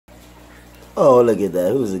Oh, look at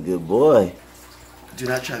that. Who's a good boy? Do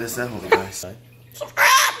not try this at home, guys.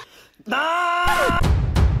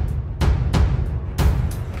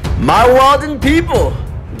 My Walden people,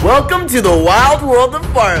 welcome to the wild world of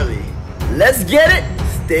Farley. Let's get it.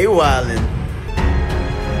 Stay wildin'.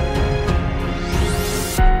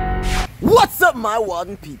 What's up, my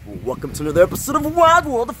Walden people? Welcome to another episode of Wild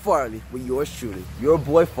World of Farley with yours truly, your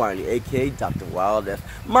boy Farley, aka Dr. Wild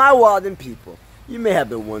F. My Walden people, you may have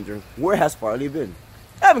been wondering, where has Farley been?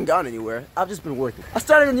 I haven't gone anywhere. I've just been working. I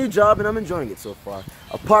started a new job and I'm enjoying it so far.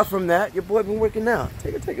 Apart from that, your boy been working out.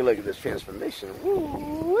 Take a look at this transformation.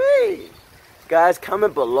 Woo-wee. Guys,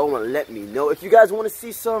 comment below and let me know if you guys want to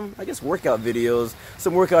see some, workout videos,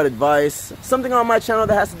 some workout advice, something on my channel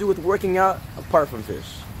that has to do with working out apart from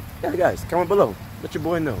fish. Yeah, guys, comment below. Let your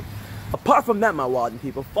boy know. Apart from that, my Walden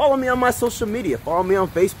people, follow me on my social media. Follow me on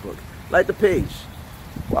Facebook. Like the page.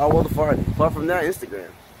 Wild World of Farley. Apart from that,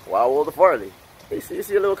 Instagram. Wild World of Farley. You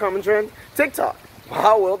see a little common trend? TikTok.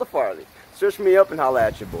 Wild World of Farley. Search me up and holla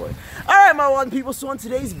at your boy. Alright, my Walden people, so on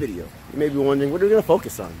today's video, you may be wondering, what are we going to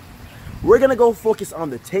focus on? We're going to go focus on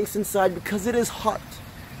the tanks inside because it is hot.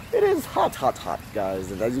 It is hot,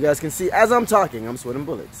 guys. And as you guys can see, as I'm talking, I'm sweating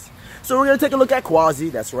bullets. So we're going to take a look at Quasi,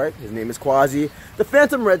 that's right, his name is Quasi, the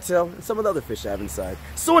Phantom Redtail, and some of the other fish I have inside.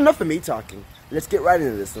 So enough of me talking. Let's get right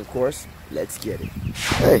into this, and of course, let's get it.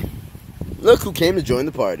 Hey, look who came to join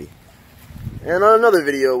the party. And on another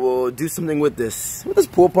video, we'll do something with this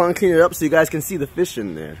pool pond, clean it up so you guys can see the fish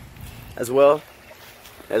in there, as well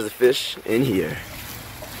as the fish in here.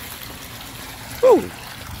 Woo!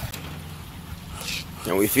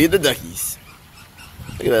 And we feed the duckies.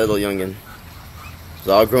 Look at that little youngin'. It's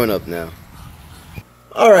all grown up now.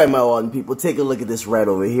 Alright, my Walden people, take a look at this right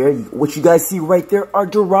over here. What you guys see right there are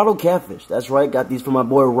Dorado catfish. That's right, got these from my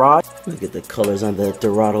boy Rod. Look at the colors on the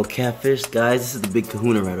Dorado catfish. Guys, this is the big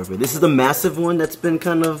kahuna right over here. This is the massive one that's been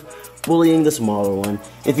kind of bullying the smaller one.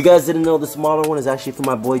 If you guys didn't know, the smaller one is actually from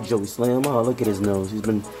my boy Joey Slam. Oh, look at his nose. He's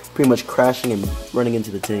been pretty much crashing and running into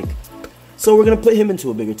the tank. So we're going to put him into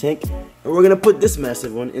a bigger tank, and we're going to put this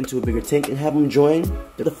massive one into a bigger tank and have him join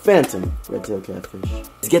the Phantom Redtail catfish.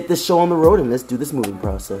 Let's get this show on the road and let's do this moving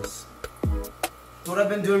process. So what I've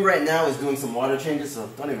been doing right now is doing some water changes, so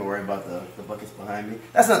don't even worry about the buckets behind me.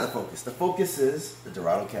 That's not the focus. The focus is the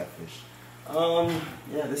Dorado catfish.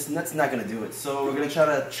 Yeah, that's not going to do it. So we're going to try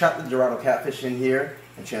to trap the Dorado catfish in here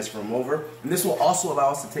and transfer them over. And this will also allow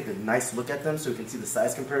us to take a nice look at them so we can see the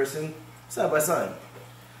size comparison side by side.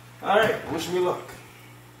 Alright, wish me luck.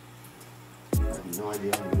 I have no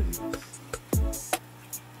idea how I'm going to do this.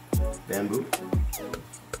 Bamboo.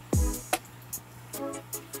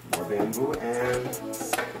 More bamboo, and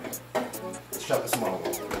let's chop the small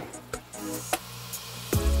one.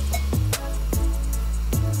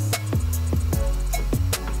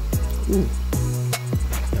 Ooh.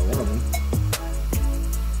 Got one of them.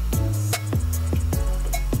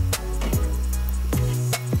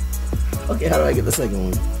 Okay, how do I get the second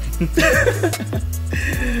one?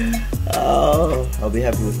 Oh, I'll be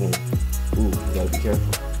happy with one. Ooh, you gotta be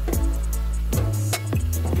careful.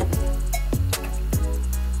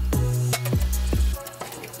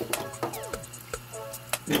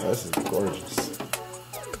 Oh, this is gorgeous.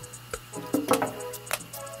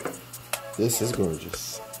 This is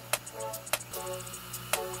gorgeous.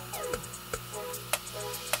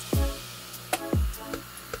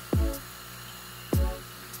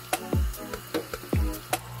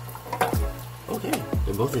 Okay,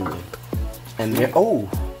 they're both in there. And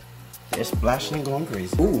they're splashing and going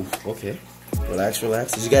crazy. Ooh, okay. Relax.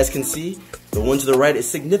 As you guys can see, the one to the right is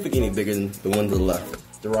significantly bigger than the one to the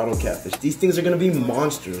left. Dorado catfish. These things are going to be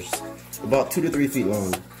monsters. About 2 to 3 feet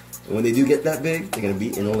long. And when they do get that big, they're going to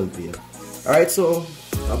be in Olympia. Alright, so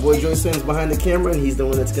my boy Joey Slam's behind the camera, and he's the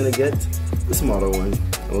one that's going to get the smaller one.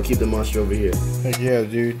 And we'll keep the monster over here. Heck yeah,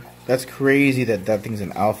 dude. That's crazy that thing's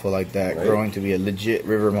an alpha like that, right? Growing to be a legit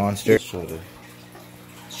river monster.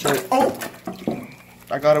 Oh!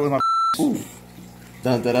 I got it with my Ooh.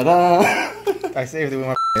 Dun, da, da, da. I saved it with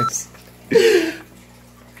my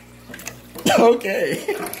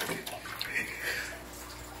Okay.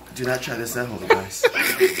 Do not try this at home, guys.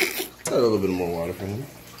 A little bit more water for him.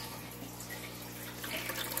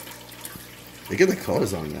 Look at the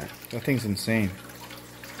colors on that. That thing's insane.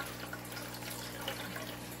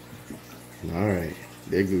 Alright,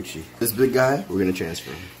 they're Gucci. This big guy, we're gonna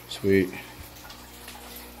transfer him. Sweet.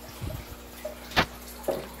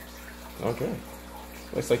 Okay.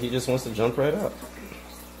 Looks like he just wants to jump right up.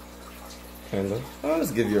 Kinda. I'll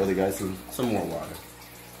just give your other guys some more water.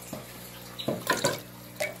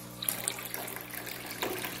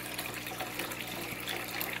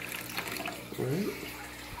 Alright.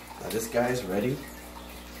 this guy's ready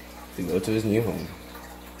to go to his new home.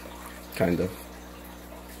 Kind of.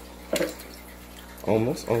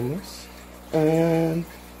 Almost. And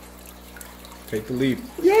Take the leap.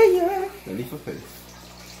 yeah. The leap of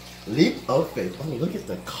faith. Leap of faith. Oh, look at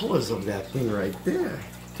the colors of that thing right there.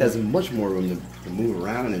 It has much more room to move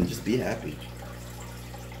around and just be happy.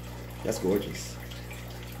 That's gorgeous.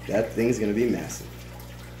 That thing's gonna be massive.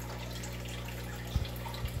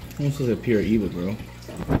 Almost looks like pure evil, bro.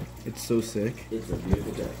 It's so sick. It's a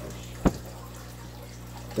beautiful catfish.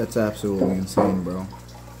 That's absolutely insane, bro.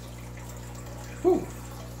 Whew.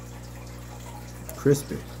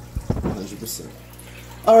 Crispy. 100%.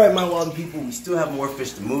 Alright, my wild people, we still have more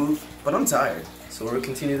fish to move, but I'm tired. So we'll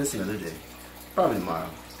continue this another day. Probably tomorrow.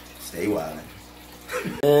 Stay wild.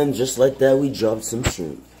 And just like that, we dropped some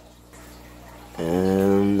shrimp.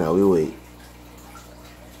 And now we wait.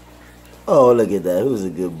 Oh, look at that. Who's a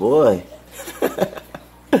good boy?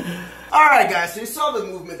 Alright, guys, so you saw the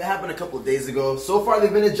movement that happened a couple of days ago. So far,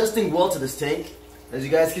 they've been adjusting well to this tank. As you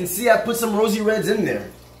guys can see, I put some rosy reds in there.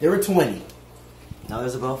 There were 20. Now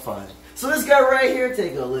there's about 5. So this guy right here,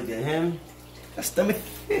 take a look at him. That stomach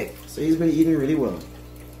thick. So he's been eating really well.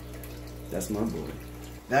 That's my boy.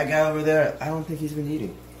 That guy over there, I don't think he's been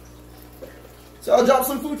eating. So I'll drop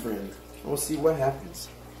some food for him. We'll see what happens.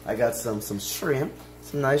 I got some shrimp.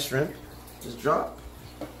 Some nice shrimp. Just drop.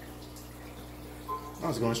 I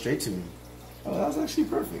was going straight to him. Oh, that was actually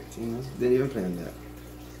perfect. You know, didn't even plan that.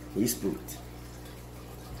 He spooked.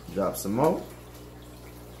 Drop some more.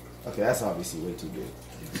 Okay, that's obviously way too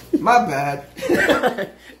big. My bad.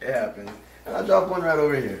 It happened. And I'll drop one right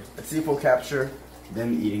over here. Let's see if we'll capture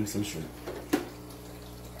them eating some shrimp.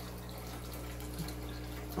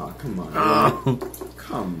 Oh, come on.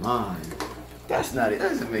 Come on. That's not it. That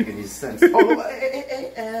doesn't make any sense. Oh,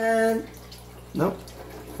 hey, and... Nope.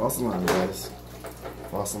 False alarm, guys.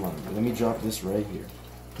 False alarm. Let me drop this right here.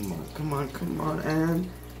 Come on, and...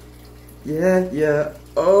 Yeah.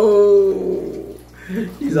 Oh!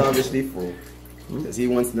 He's obviously full. Because he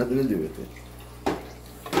wants nothing to do with it.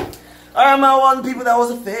 Alright, my one people, that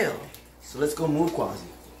was a fail. So let's go move Quasi.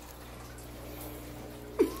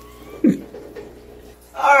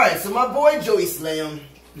 Alright, so my boy Joey Slam,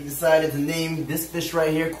 he decided to name this fish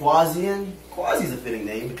right here Quasian. Quasi's a fitting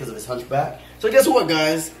name because of his hunchback. So guess what,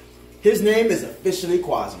 guys? His name is officially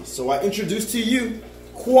Quasi. So I introduce to you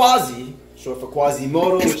Quasi, short for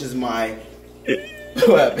Quasimodo, which is my...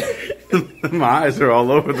 What happened? My eyes are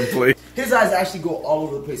all over the place. His eyes actually go all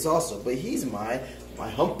over the place also, but he's my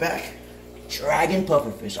humpback dragon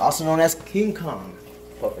pufferfish, also known as King Kong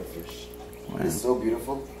pufferfish. Wow. He's so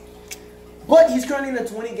beautiful. But he's currently in a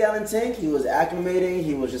 20-gallon tank. He was acclimating.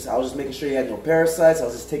 I was just making sure he had no parasites. I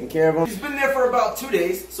was just taking care of him. He's been there for about 2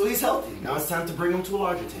 days, so he's healthy. Now it's time to bring him to a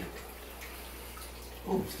larger tank.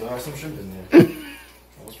 Oh, still have some shrimp in there.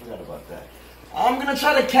 Almost forgot about that. I'm gonna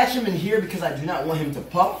try to catch him in here because I do not want him to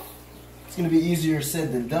puff. It's gonna be easier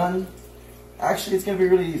said than done. Actually, it's gonna be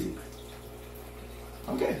really easy.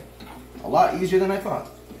 Okay, a lot easier than I thought.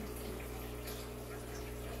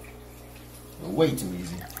 Way too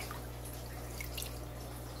easy.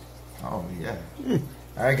 Oh yeah.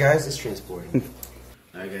 Alright guys, let's transport him.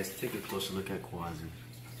 Alright guys, take a closer look at Quasi.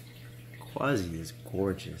 Quasi is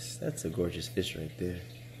gorgeous. That's a gorgeous fish right there.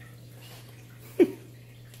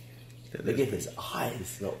 Look at his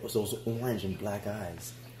eyes, those orange and black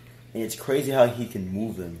eyes. And it's crazy how he can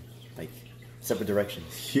move them, like, separate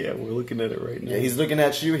directions. Yeah, we're looking at it right now. Yeah, he's looking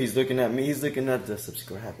at you, he's looking at me, he's looking at the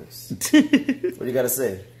subscribers. What do you gotta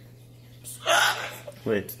say?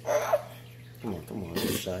 Wait. Come on, don't be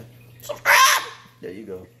shy. There you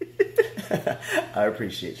go. I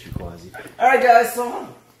appreciate you, Quasi. Alright guys, so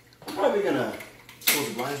I'm probably gonna close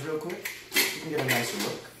the blinds real quick. You can get a nicer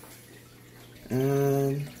look.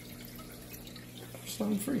 And just let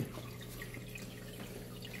him free.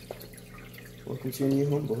 Welcome to your new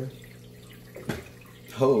home, boy.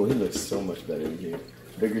 Oh, he looks so much better in here.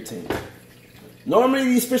 Bigger tank. Normally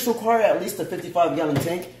these fish require at least a 55-gallon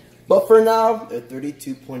tank, but for now, a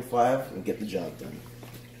 32.5 will get the job done.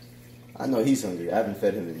 I know he's hungry. I haven't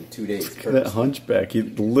fed him in 2 days. That hunchback,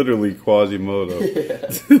 he's literally Quasimodo. Yeah.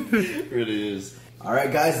 Really is.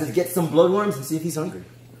 Alright guys, let's get some bloodworms and see if he's hungry.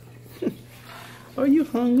 Are you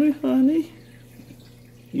hungry, honey?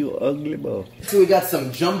 You ugly boy. So we got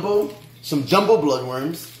some jumbo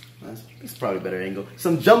bloodworms. That's probably a better angle.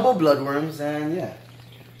 Some jumbo bloodworms, and yeah,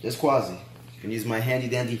 just Quasi. I can use my handy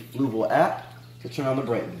dandy Fluval app to turn on the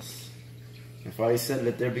brightness. And Farley said,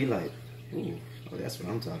 "Let there be light." Ooh, oh, that's what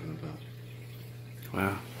I'm talking about.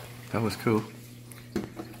 Wow, that was cool. I'm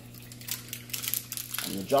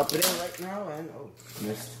gonna drop it in right now, and oh,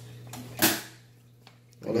 missed.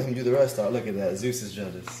 Well, let him do the rest. Oh, look at that. Zeus is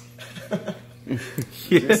jealous.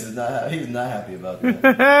 Yeah. Zeus is not. He's not happy about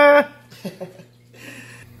that.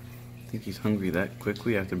 Think he's hungry that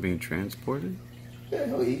quickly after being transported? Yeah,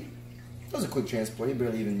 he'll eat. That was a quick transport. He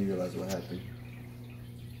barely even realized what happened.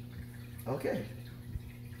 Okay.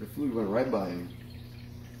 The food went right by him.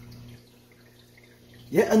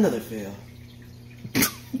 Yet another fail.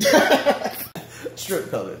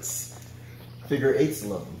 Shrimp pellets. Figure 8's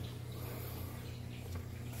love them.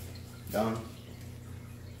 Down.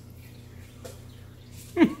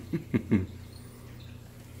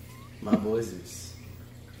 My boy Zeus.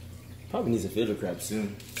 Probably needs a fiddle crab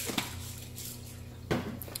soon.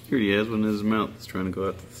 Here he has one in his mouth. He's trying to go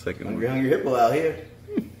out to the second Hungry, one. hungry hippo out here.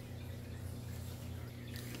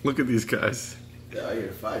 Look at these guys. They're out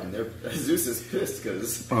here fighting. Zeus is pissed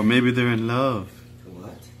because. Or maybe they're in love.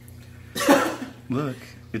 What? Look,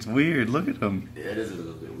 it's weird. Look at them. Yeah, it is a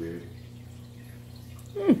little bit weird.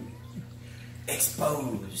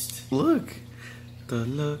 Exposed. Look. The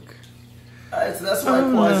look. Alright, so that's why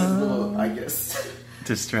Quas is a little, I guess,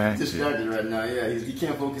 Distracted. right now. Yeah, he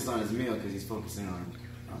can't focus on his meal because he's focusing on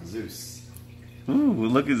Zeus. Ooh, well,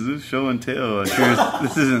 look at Zeus show and tell. I'm sure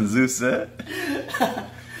this isn't Zeus set.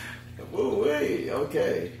 Whoa, wait,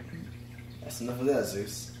 okay. That's enough of that,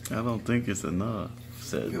 Zeus. I don't think it's enough.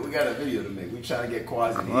 We got a video to make. We trying to get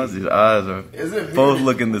Quasi's. Quasi's eyes are both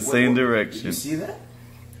looking the same direction. Did you see that?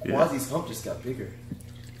 Yeah. Quasi's hump just got bigger.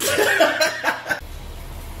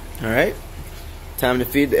 Alright. Time to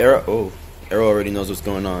feed the arrow. Oh, arrow already knows what's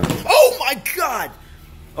going on. Oh my god!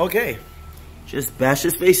 Okay. Just bash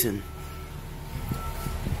his face in.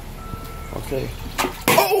 Okay.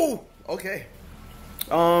 Oh! Okay.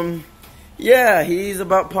 Yeah, he's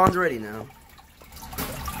about ponds ready now.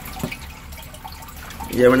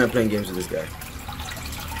 Yeah, we're not playing games with this guy.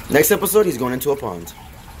 Next episode, he's going into a pond.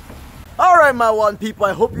 Alright, my wild people,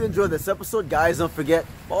 I hope you enjoyed this episode. Guys, don't forget,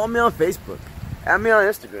 follow me on Facebook. Add me on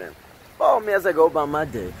Instagram. Follow me as I go about my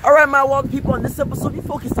day. Alright, my wild people, in this episode, we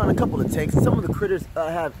focused on a couple of tanks and some of the critters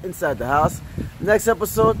I have inside the house. Next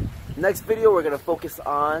episode, next video, we're going to focus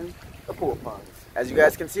on the pool ponds. As you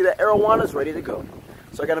guys can see, the arowana is ready to go.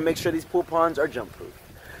 So I got to make sure these pool ponds are jump proof.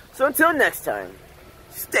 So until next time,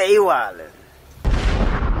 stay wildin'.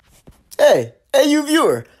 Hey, you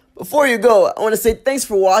viewer. Before you go, I want to say thanks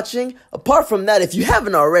for watching. Apart from that, if you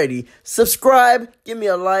haven't already, subscribe, give me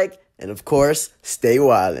a like, and of course, stay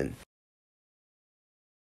wildin'.